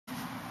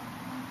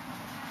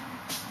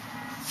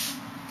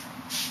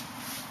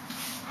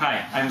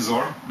Hi, I'm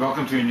Zor.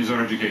 Welcome to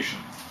Unizor Education.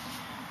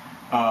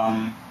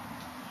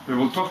 We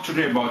will talk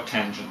today about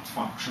tangent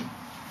function.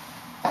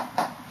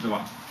 The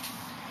one.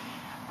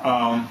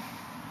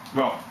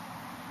 Well,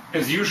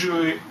 as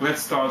usually,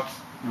 let's start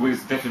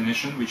with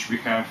definition, which we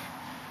have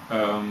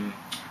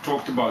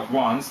talked about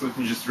once. Let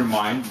me just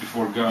remind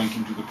before going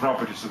into the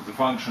properties of the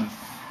function.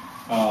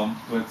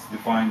 Let's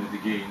define it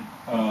again.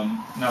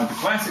 Now, the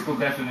classical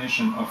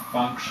definition of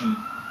function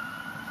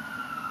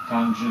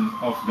tangent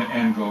of the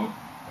angle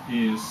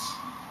is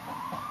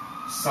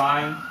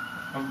sine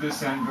of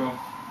this angle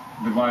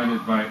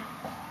divided by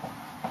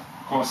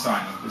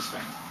cosine of this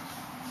angle.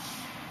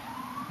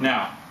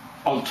 Now,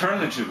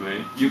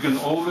 alternatively, you can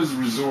always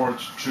resort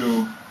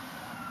to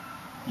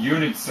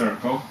unit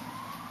circle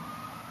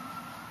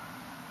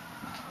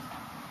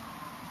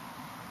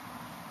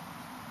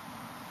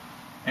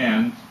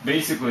and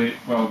basically,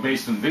 well,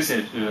 based on this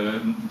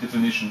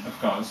definition, of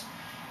course,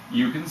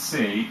 you can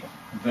say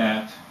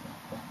that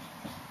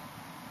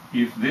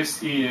if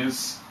this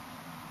is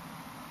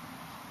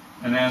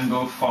an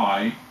angle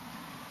phi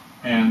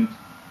and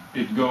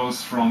it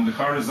goes from the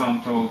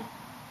horizontal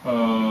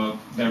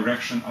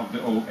direction of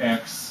the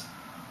OX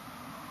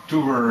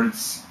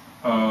towards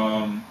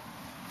our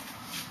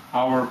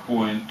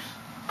point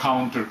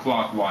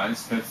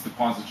counterclockwise, that's the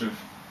positive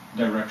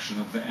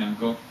direction of the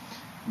angle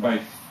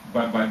by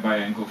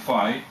angle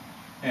phi,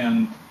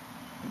 and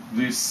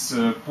this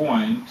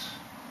point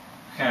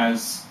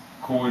has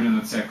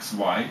coordinates x,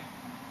 y,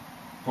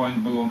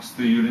 point belongs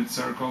to the unit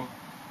circle,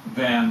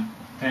 then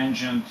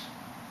tangent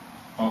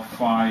of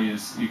phi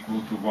is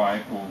equal to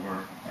y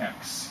over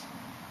x.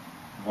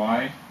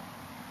 Y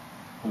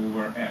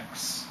over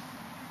x.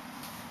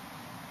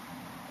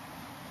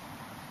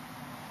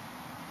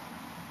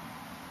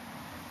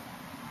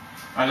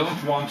 I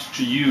don't want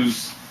to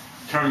use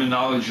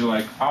terminology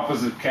like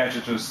opposite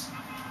catetus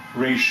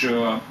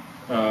ratio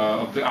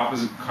of the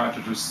opposite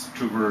catetus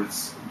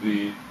towards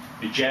the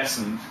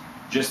adjacent,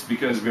 just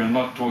because we are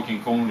not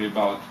talking only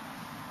about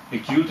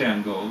acute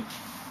angle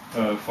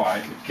phi.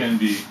 It can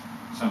be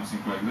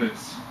something like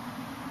this.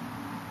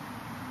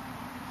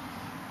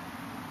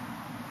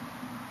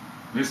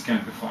 This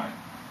can be phi.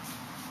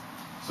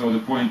 So the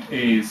point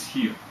A is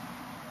here.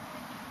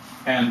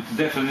 And the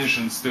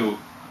definition still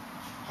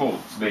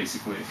holds,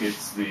 basically.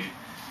 It's the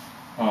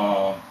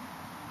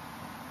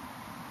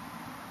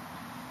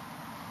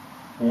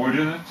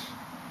coordinate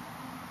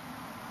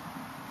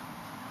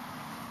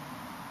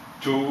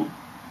to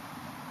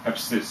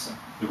abscissa,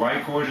 the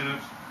y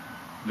coordinate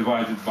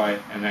divided by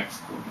an x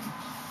coordinate.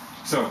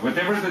 So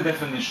whatever the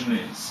definition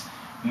is,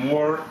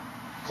 more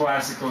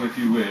classical if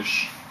you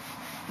wish,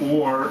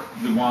 or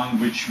the one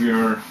which we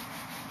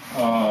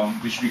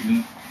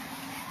can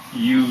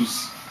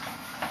use,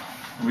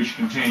 which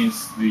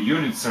contains the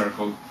unit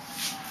circle,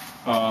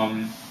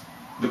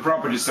 the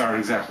properties are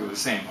exactly the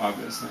same,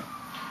 obviously.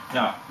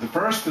 Now, the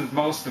first and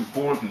most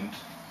important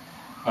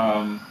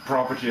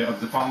property of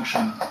the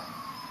function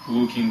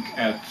looking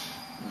at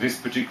this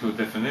particular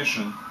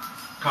definition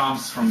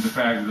comes from the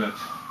fact that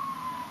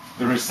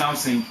there is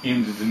something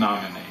in the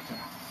denominator.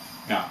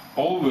 Now,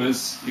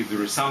 always, if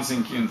there is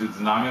something in the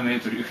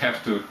denominator, you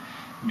have to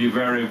be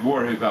very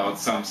worried about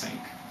something,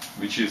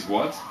 which is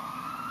what?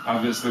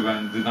 Obviously,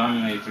 when the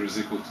denominator is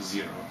equal to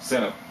 0.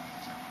 So,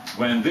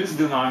 when this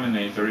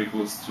denominator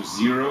equals to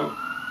 0,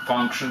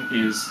 function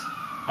is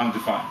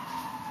undefined.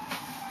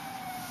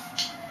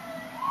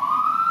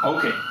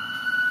 Okay.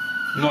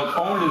 Not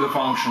only the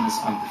function is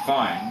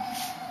undefined,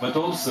 but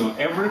also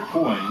every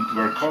point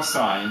where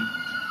cosine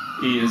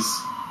is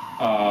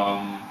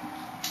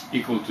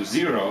equal to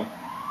 0,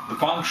 the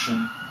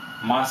function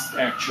must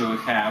actually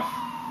have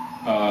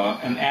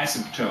an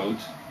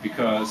asymptote,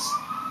 because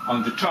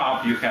on the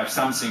top you have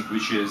something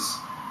which is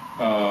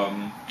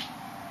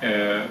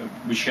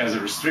which has a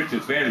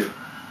restricted value.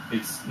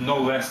 It's no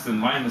less than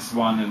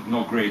 -1 and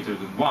no greater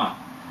than 1.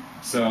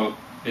 So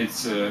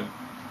it's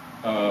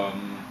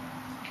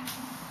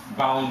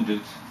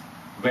bounded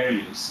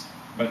values.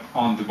 But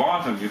on the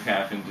bottom you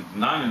have in the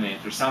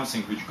denominator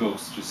something which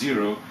goes to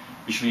 0,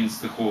 which means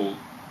the whole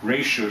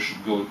ratio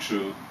should go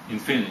to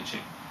infinity.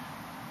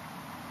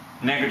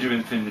 Negative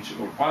infinity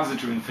or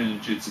positive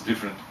infinity, it's a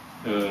different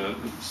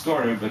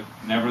story, but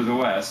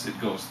nevertheless it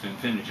goes to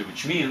infinity,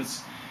 which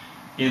means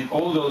in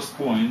all those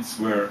points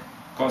where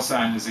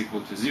cosine is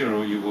equal to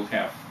 0, you will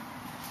have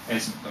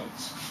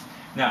asymptotes.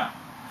 Now,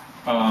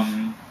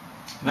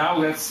 now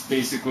let's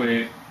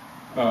basically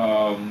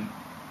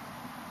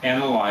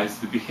analyze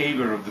the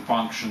behavior of the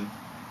function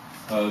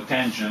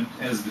tangent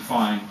as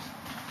defined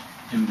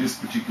in this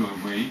particular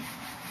way.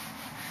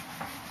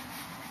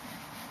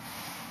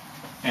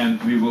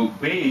 And we will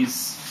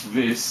base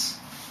this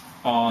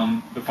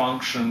on the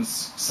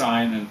functions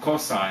sine and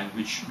cosine,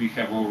 which we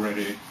have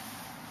already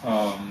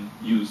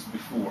used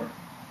before.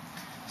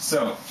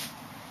 So,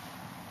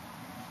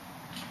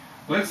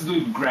 let's do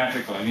it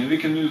graphically. I mean, we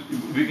can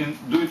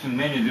do it in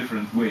many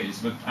different ways,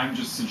 but I'm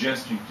just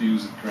suggesting to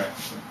use it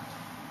graphically.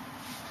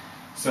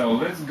 So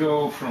let's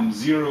go from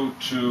 0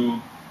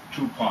 to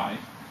 2 pi.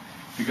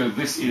 because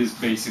this is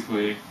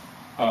basically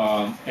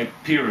a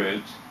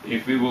period.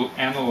 If we will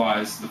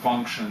analyze the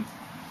function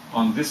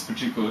on this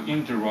particular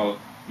interval,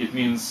 it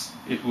means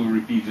it will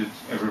repeat it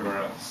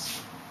everywhere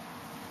else.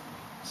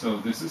 So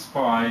this is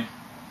pi,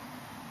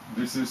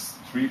 this is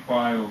 3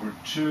 pi over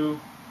 2,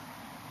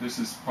 this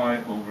is pi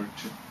over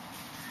 2.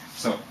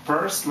 So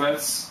first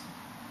let's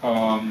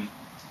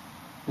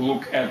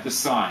look at the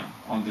sine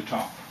on the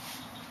top.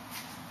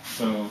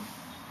 So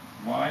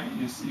y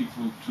is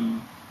equal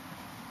to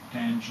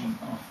tangent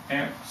of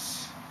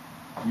x,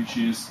 which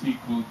is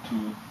equal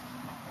to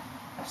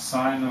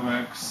sine of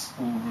x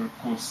over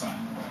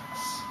cosine of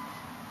x.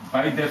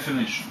 By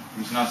definition,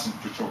 there's nothing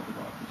to talk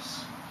about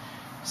this.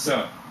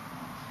 So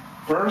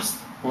first,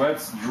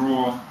 let's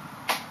draw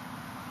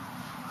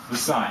the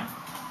sine.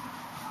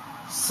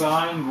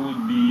 Sine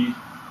would be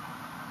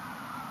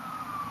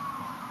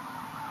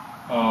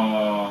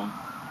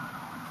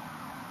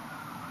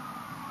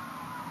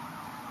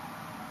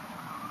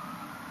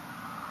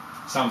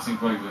something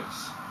like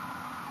this.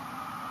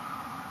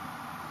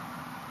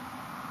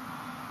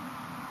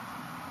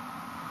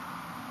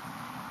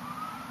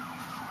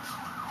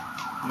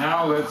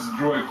 Now let's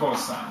draw a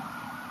cosine.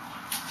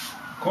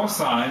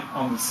 Cosine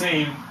on the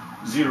same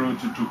 0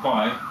 to 2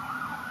 pi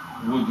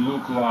would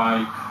look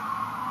like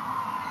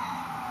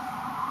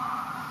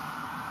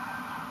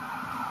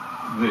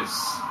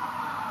this.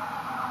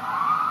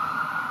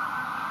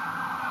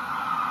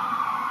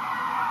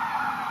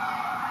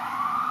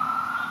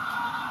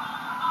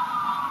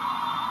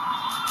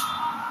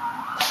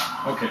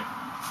 Okay,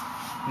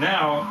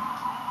 now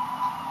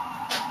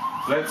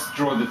let's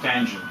draw the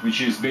tangent, which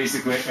is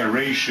basically a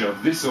ratio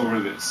of this over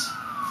this.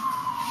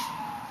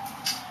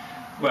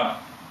 Well,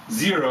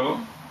 0,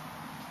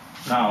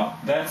 now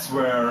that's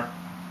where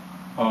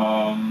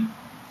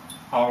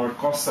our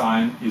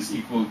cosine is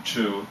equal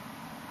to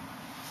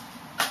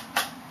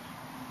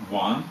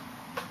 1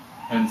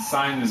 and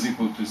sine is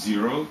equal to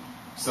 0,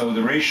 so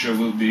the ratio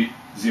will be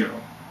 0.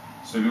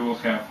 So we will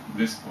have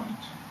this point.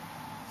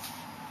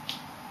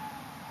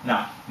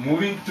 Now,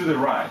 moving to the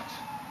right,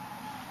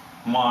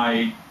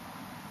 my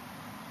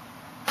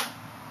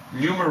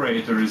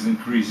numerator is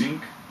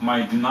increasing,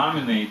 my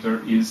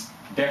denominator is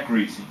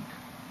decreasing,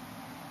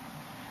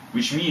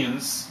 which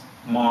means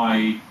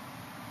my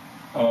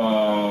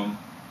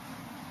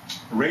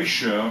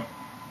ratio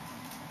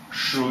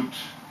should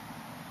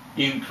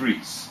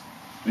increase.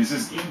 This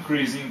is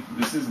increasing,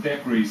 this is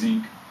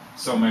decreasing,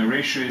 so my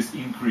ratio is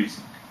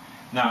increasing.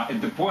 Now,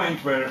 at the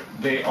point where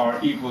they are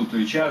equal to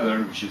each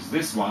other, which is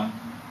this one,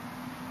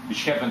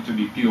 which happened to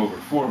be p over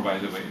 4, by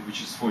the way,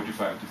 which is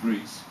 45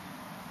 degrees,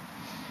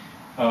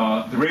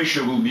 the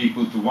ratio will be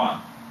equal to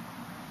 1.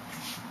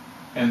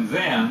 And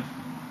then,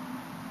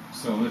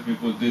 so let me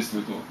put this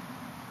little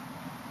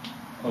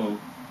O.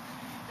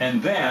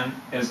 And then,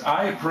 as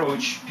I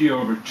approach p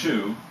over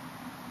 2,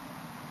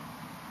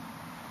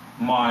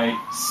 my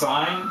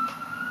sine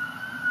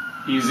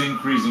is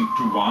increasing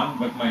to 1,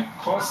 but my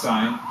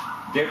cosine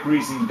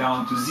decreasing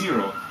down to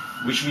 0,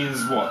 which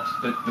means what?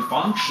 That the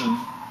function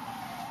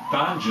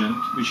tangent,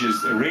 which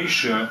is a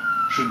ratio,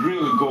 should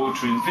really go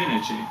to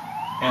infinity,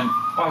 and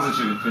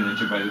positive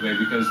infinity, by the way,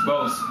 because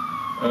both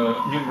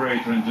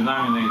numerator and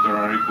denominator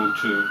are equal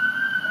to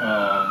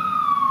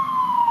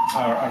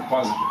are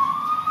positive.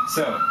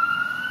 So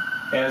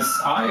as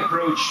I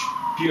approach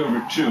p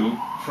over 2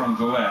 from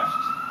the left,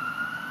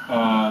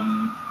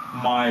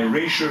 my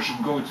ratio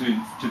should go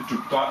to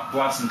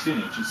plus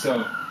infinity.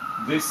 So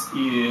this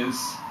is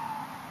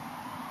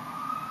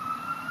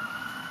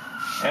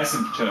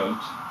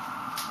asymptote,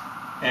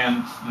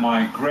 and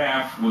my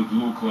graph would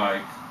look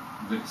like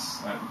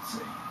this, I would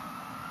say.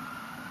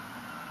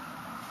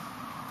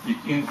 It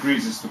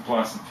increases to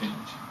plus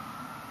infinity.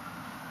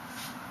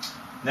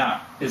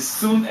 Now, as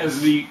soon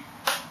as we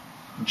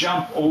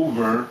jump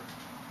over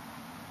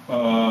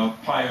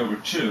pi over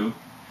 2,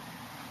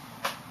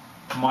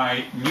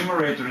 my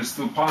numerator is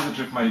still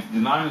positive, my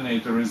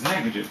denominator is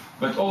negative,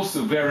 but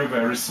also very,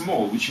 very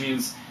small, which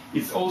means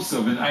it's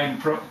also, when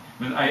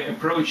I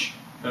approach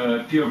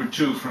p over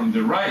 2 from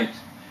the right,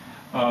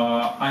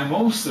 I'm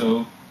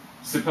also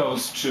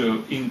supposed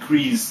to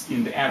increase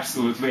in the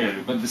absolute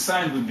value, but the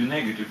sign would be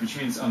negative, which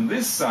means on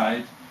this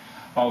side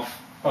of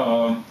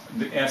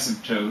the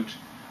asymptote,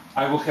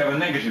 I will have a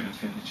negative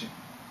infinity.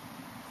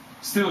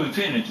 Still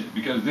infinity,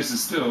 because this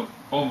is still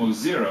almost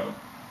 0,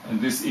 and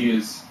this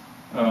is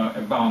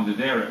a bounded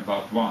area,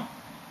 about 1,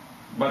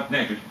 but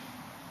negative.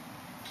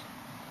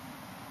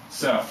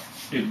 So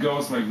it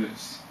goes like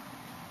this.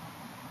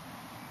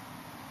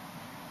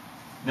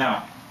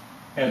 Now,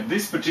 at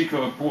this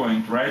particular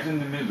point, right in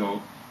the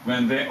middle,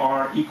 when they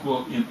are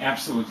equal in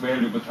absolute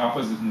value but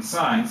opposite in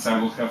signs, I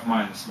will have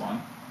minus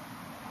 1.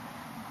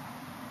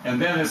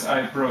 And then as I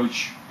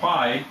approach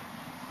pi,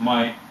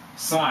 my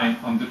sine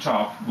on the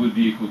top would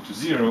be equal to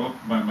 0,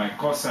 but my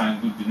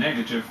cosine would be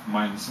negative,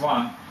 minus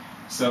 1,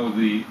 so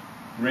the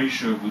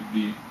ratio would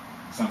be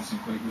something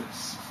like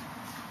this.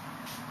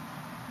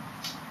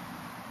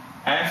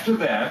 After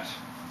that,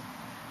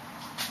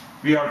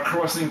 we are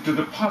crossing to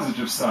the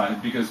positive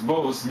side because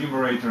both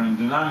numerator and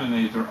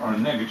denominator are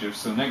negative,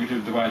 so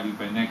negative divided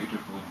by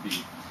negative would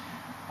be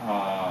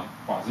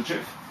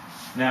positive.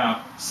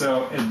 Now,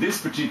 so at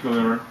this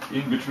particular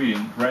in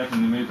between, right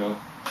in the middle,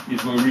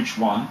 it will reach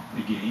 1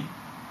 again.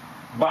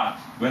 But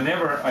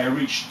whenever I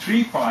reach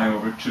 3 pi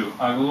over 2,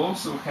 I will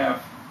also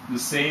have the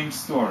same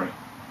story.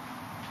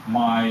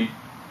 My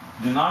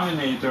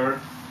denominator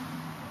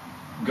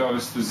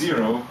goes to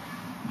 0,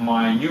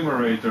 my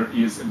numerator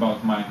is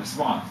about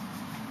 -1.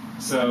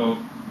 So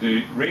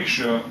the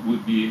ratio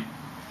would be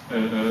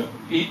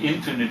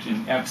infinite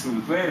in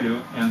absolute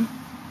value and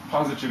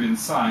positive in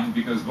sign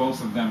because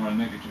both of them are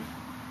negative.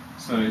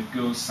 So it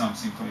goes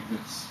something like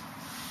this.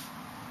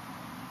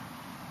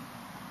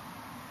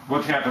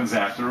 What happens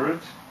after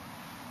it?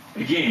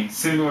 Again,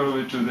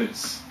 similarly to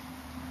this.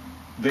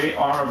 They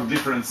are of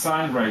different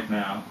sign right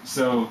now,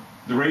 so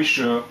the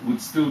ratio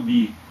would still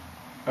be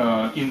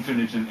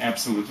infinite in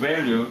absolute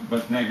value,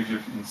 but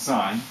negative in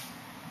sign.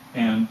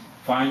 And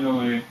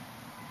finally,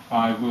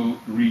 I will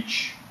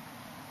reach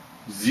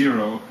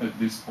 0 at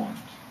this point.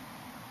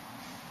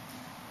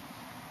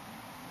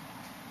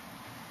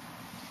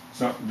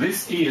 So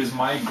this is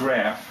my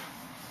graph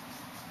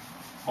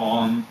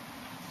on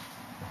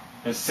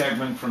a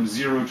segment from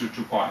 0 to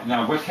 2 pi.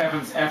 Now, what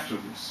happens after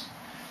this?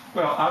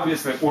 Well,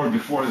 obviously, or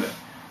before that,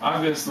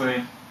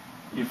 obviously,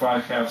 if I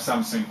have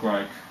something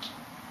like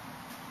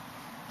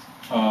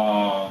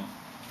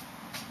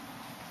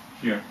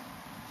here,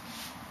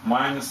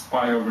 minus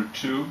pi over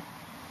 2,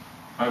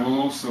 I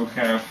will also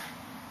have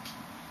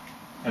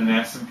an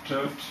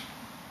asymptote,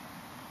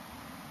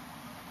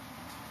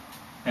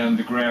 and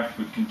the graph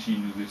would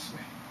continue this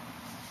way.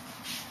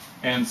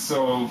 And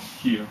so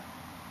here,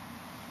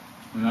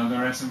 another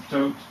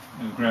asymptote,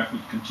 and the graph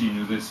would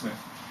continue this way.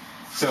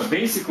 So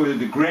basically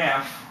the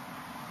graph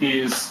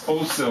is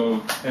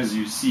also, as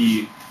you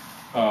see,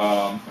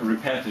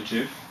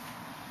 repetitive.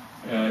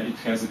 It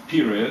has a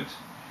period,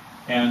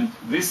 and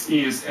this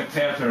is a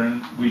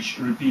pattern which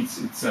repeats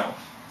itself.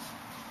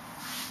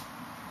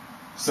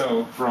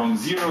 So from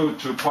 0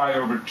 to pi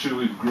over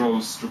 2 it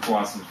grows to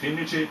plus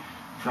infinity.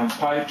 From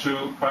pi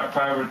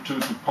over 2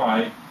 to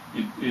pi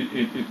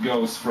it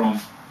goes from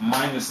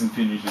minus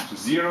infinity to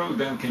 0,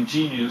 then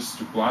continues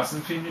to plus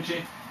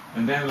infinity,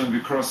 and then when we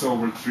cross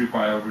over 3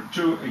 pi over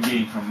 2,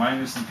 again from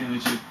minus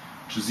infinity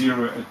to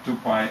 0 at 2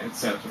 pi,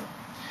 etc.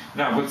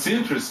 Now what's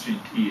interesting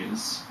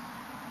is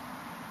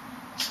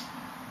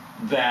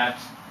that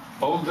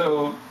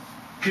although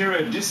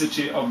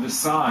periodicity of the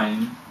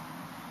sine,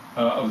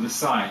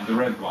 the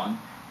red one,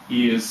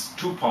 is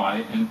 2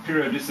 pi, and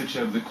periodicity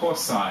of the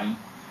cosine,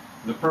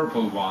 the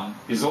purple one,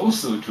 is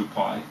also 2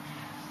 pi,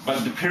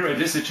 but the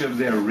periodicity of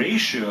their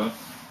ratio,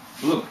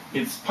 look,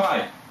 it's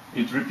pi.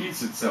 It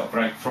repeats itself,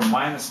 right? From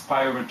minus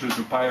pi over 2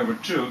 to pi over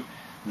 2,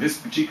 this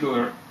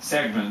particular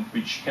segment,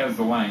 which has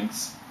the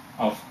lengths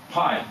of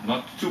pi,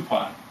 not 2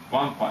 pi,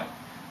 1 pi,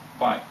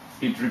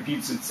 it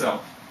repeats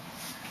itself.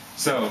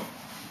 So,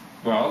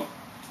 well,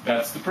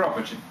 that's the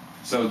property.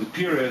 So the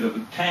period of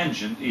the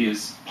tangent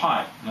is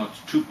pi, not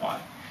 2 pi.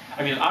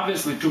 I mean,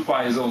 obviously 2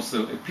 pi is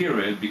also a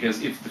period,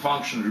 because if the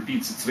function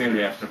repeats its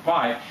value after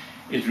pi,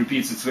 it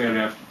repeats its value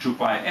after 2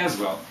 pi as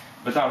well.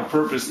 But our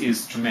purpose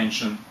is to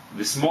mention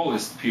the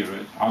smallest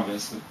period,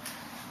 obviously.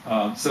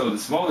 So the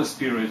smallest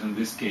period in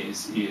this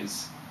case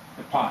is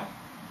a pi.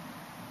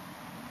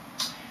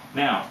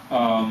 Now,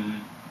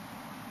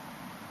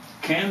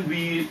 can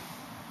we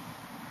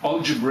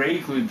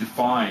algebraically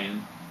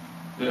define,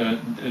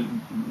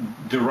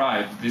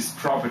 derive this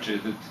property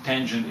that the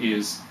tangent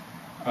is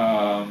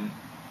a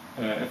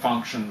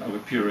function of a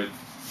period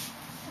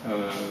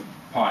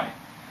pi?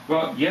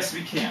 Well, yes,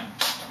 we can.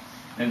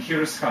 And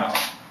here's how.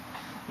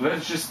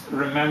 Let's just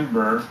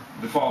remember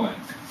the following.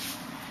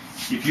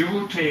 If you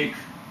will take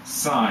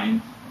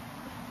sine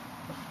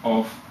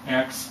of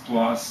x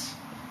plus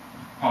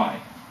pi,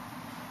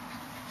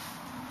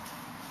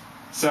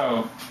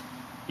 so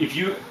if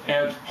you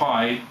add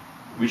pi,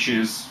 which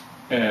is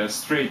a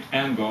straight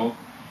angle,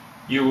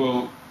 you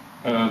will,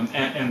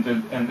 and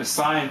the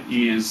sine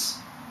is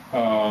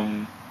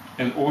an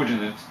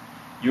ordinate,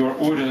 your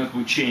ordinate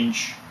will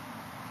change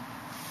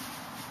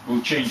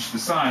the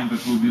sign,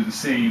 but will be the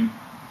same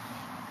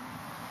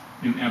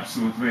in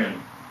absolute value.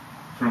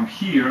 From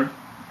here,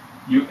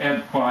 you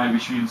add pi,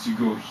 which means you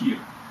go here.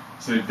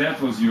 So if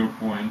that was your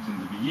point in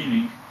the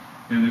beginning,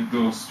 then it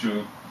goes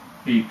to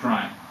a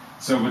prime.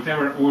 So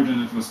whatever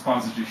ordinate was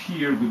positive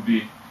here would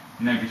be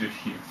negative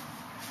here.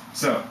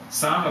 So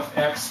sine of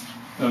x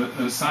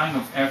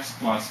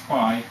plus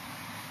pi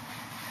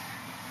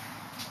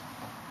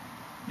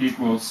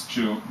equals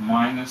to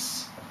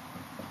minus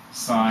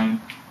sine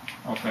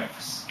of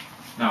x.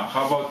 Now,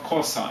 how about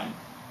cosine?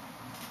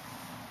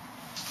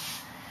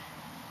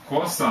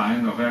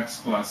 Cosine of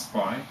x plus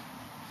pi,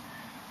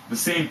 the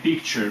same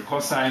picture.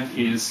 Cosine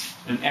is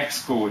an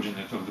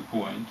x-coordinate of the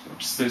point,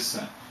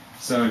 abscissa.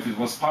 So if it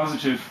was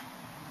positive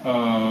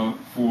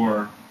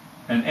for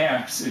an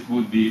x, it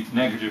would be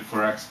negative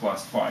for x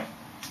plus pi.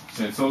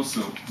 So it's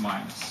also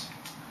minus.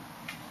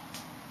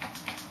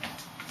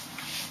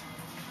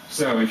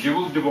 So if you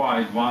will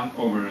divide one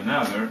over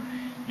another,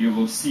 you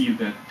will see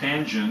that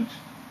tangent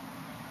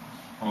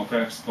of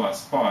x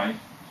plus pi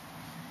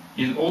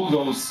in all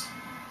those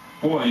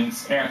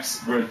points x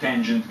where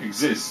tangent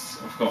exists,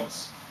 of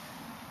course,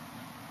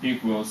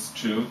 equals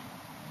to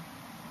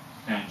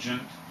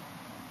tangent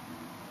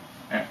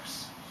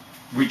x,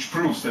 which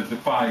proves that the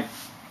pi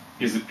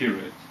is a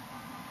period.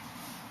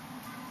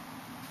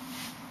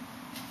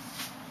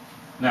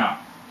 Now,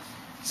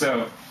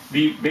 so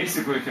we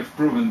basically have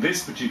proven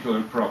this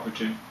particular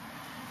property,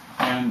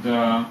 and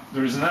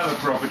there is another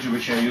property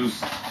which I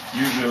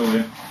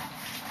usually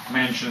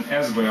mention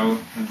as well,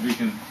 and we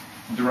can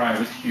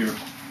derive it here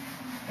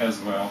as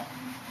well.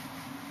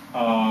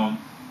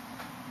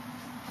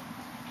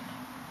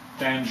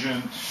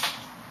 Tangent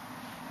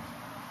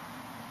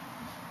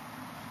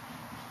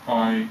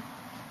pi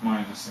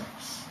minus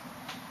x.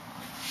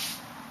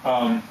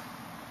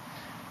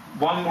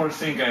 One more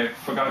thing I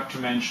forgot to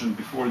mention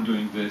before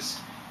doing this.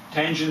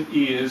 Tangent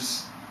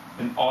is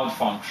an odd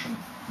function.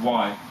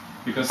 Why?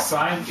 Because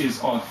sine is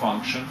odd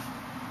function.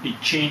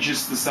 It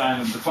changes the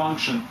sign of the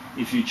function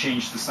if you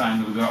change the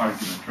sign of the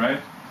argument,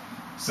 right?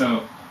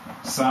 So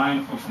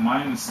sine of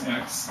minus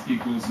x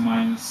equals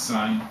minus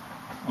sine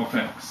of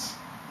x.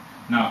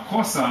 Now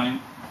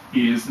cosine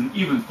is an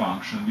even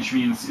function, which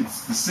means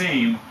it's the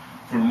same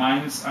for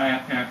minus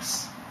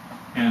x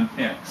and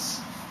x.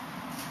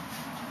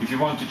 If you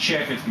want to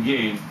check it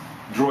again,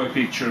 draw a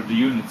picture of the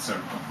unit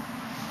circle,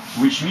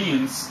 which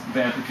means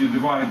that if you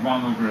divide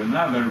one over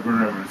another,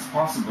 wherever it's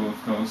possible, of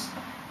course,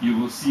 you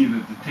will see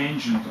that the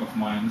tangent of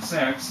minus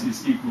x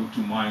is equal to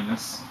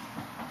minus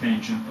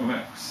tangent of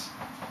x,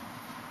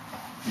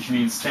 which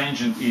means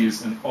tangent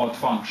is an odd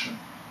function.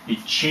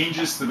 It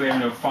changes the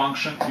value of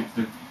function if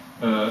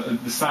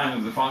the sign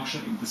of the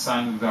function if the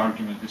sign of the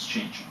argument is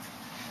changing.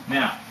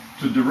 Now,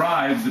 to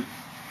derive the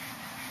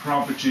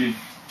property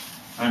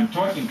I'm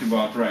talking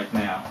about right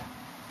now,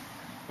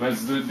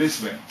 let's do it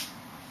this way.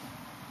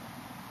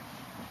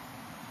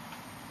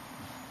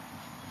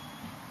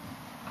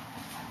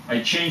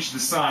 I change the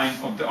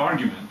sign of the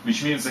argument,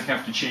 which means I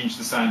have to change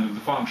the sign of the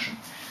function.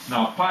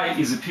 Now, pi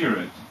is a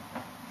period.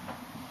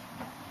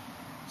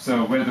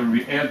 So whether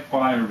we add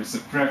pi or we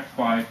subtract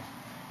pi,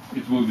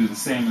 it will be the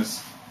same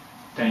as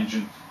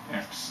tangent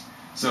x.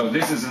 So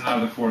this is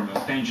another formula.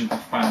 Tangent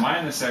of pi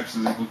minus x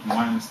is equal to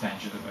minus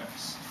tangent of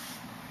x.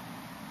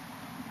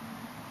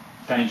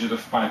 Tangent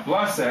of pi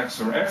plus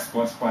x, or x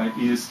plus pi,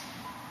 is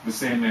the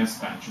same as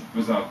tangent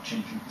without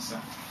changing the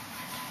sign,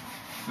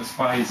 because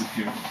pi is a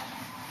period.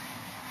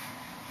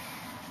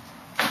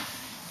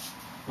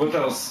 What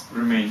else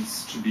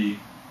remains to be?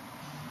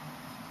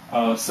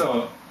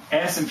 So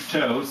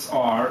asymptotes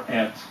are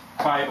at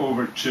pi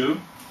over 2.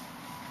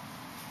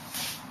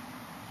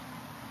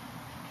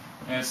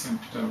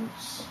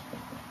 Asymptotes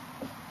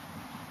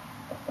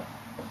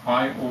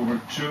pi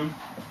over 2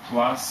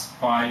 plus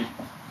pi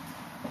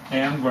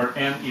n, where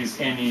n is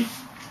any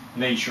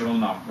natural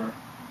number,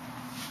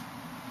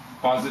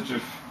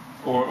 positive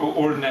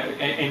or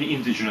any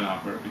integer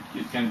number.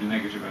 It can be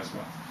negative as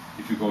well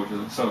if you go to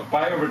the, so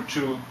pi over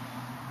 2,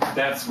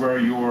 that's where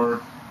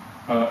your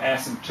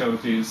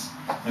asymptote is,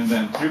 and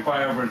then 3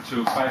 pi over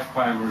 2, 5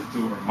 pi over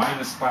 2, or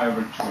minus pi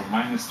over 2, or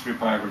minus 3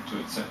 pi over 2,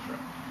 etc.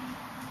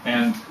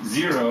 And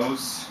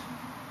zeros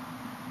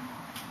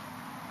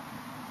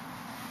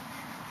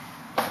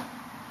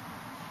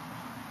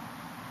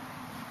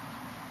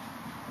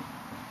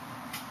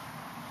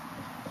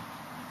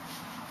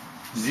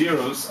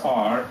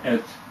are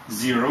at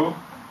 0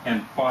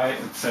 and pi,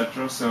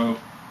 etc. So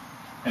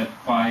at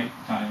pi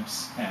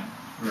times n,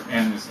 where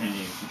n is any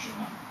integer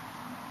number.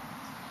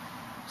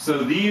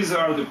 So these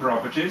are the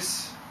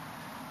properties.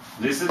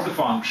 This is the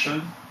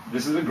function.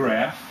 This is the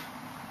graph.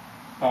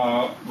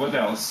 What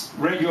else?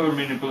 Regular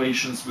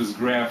manipulations with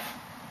graph.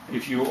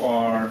 If you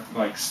are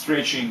like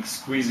stretching,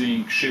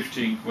 squeezing,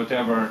 shifting,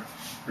 whatever,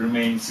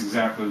 remains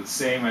exactly the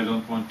same. I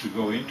don't want to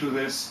go into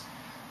this.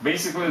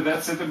 Basically,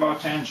 that's it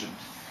about tangent.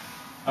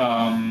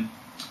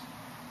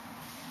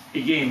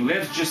 Again,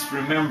 let's just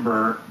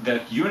remember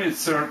that unit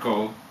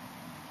circle,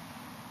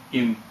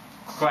 in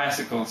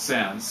classical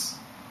sense,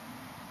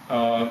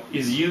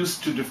 is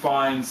used to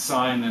define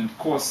sine and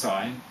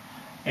cosine,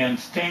 and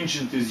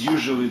tangent is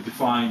usually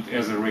defined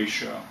as a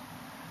ratio.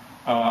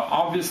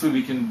 Obviously,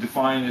 we can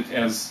define it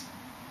as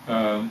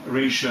a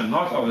ratio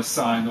not of a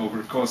sine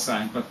over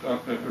cosine, but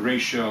a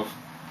ratio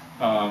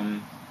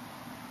of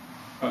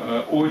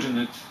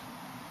ordinate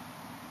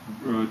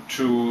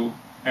to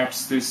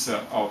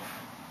abscissa of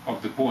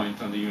the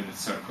point on the unit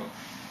circle.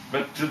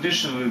 But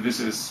traditionally, this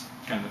is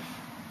kind of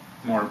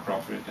more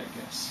appropriate, I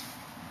guess.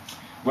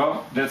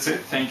 Well, that's it.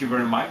 Thank you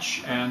very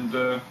much, and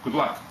good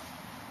luck.